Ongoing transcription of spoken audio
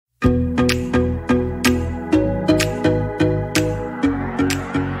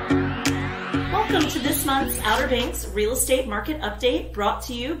Banks Real Estate Market Update, brought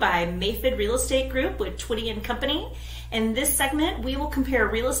to you by Mayfid Real Estate Group with Twitty & Company. In this segment, we will compare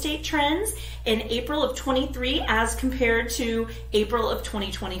real estate trends in April of 23 as compared to April of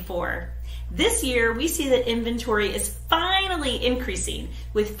 2024. This year, we see that inventory is finally increasing,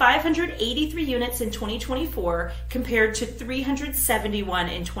 with 583 units in 2024 compared to 371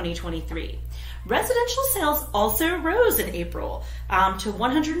 in 2023. Residential sales also rose in April to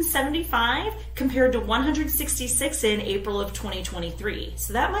 175 compared to 166 in April of 2023.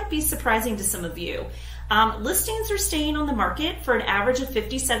 So that might be surprising to some of you. Listings are staying on the market for an average of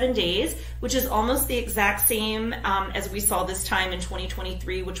 57 days, which is almost the exact same as we saw this time in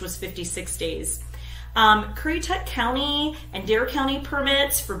 2023, which was 56 days. Currituck County and Dare County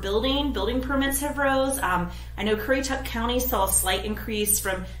permits for building permits have rose. I know Currituck County saw a slight increase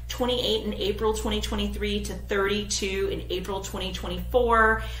from 28 in April 2023 to 32 in April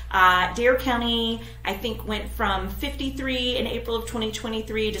 2024. Dare County, I think, went from 53 in April of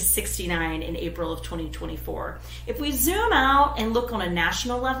 2023 to 69 in April of 2024. If we zoom out and look on a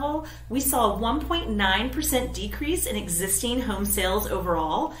national level, we saw a 1.9% decrease in existing home sales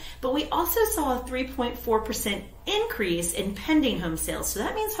overall, but we also saw a 3.4% increase in pending home sales. So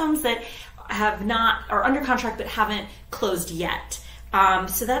that means homes that are under contract but haven't closed yet.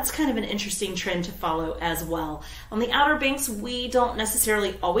 So that's kind of an interesting trend to follow as well. On the Outer Banks, we don't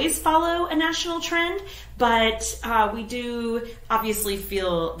necessarily always follow a national trend, but we do obviously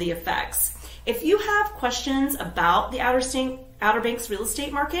feel the effects. If you have questions about the Outer Banks real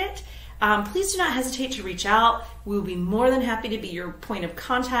estate market, please do not hesitate to reach out. We will be more than happy to be your point of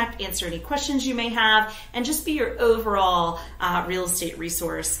contact, answer any questions you may have, and just be your overall real estate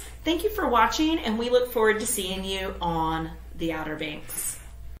resource. Thank you for watching, and we look forward to seeing you on the Outer Banks.